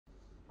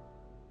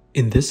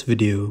In this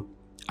video,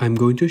 I'm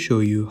going to show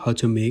you how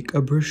to make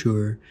a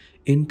brochure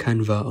in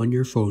Canva on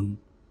your phone.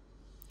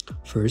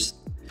 First,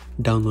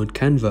 download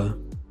Canva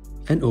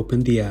and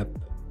open the app.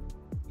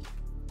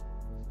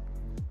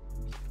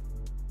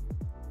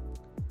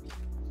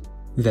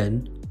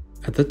 Then,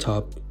 at the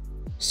top,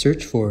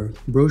 search for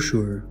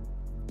Brochure.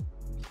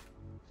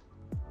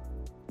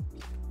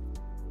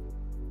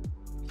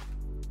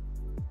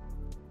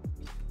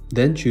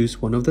 Then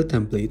choose one of the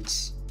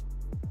templates.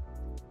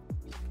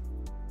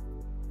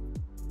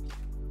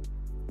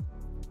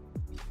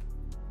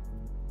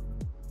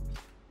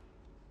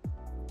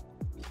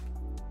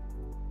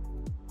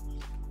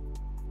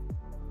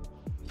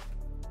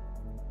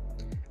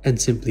 And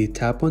simply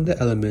tap on the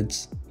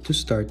elements to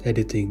start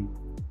editing.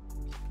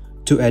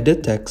 To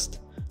edit text,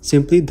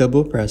 simply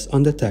double press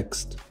on the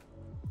text.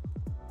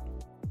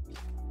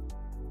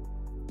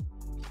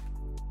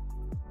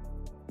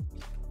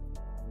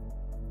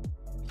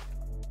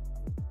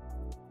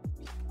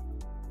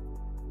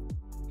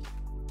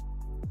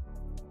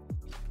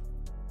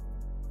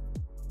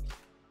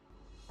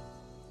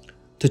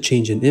 To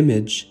change an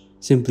image,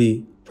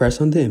 simply press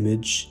on the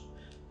image,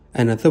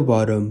 and at the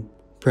bottom,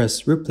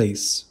 press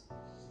Replace.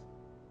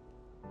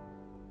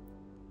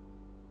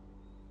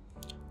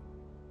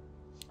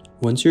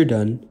 Once you're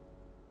done,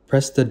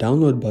 press the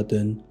download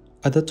button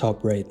at the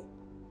top right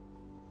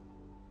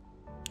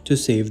to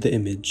save the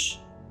image.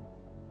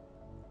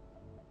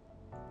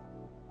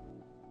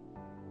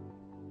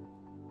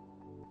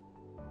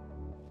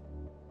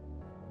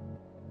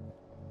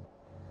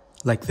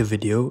 Like the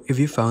video if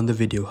you found the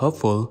video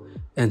helpful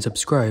and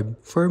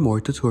subscribe for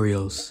more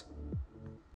tutorials.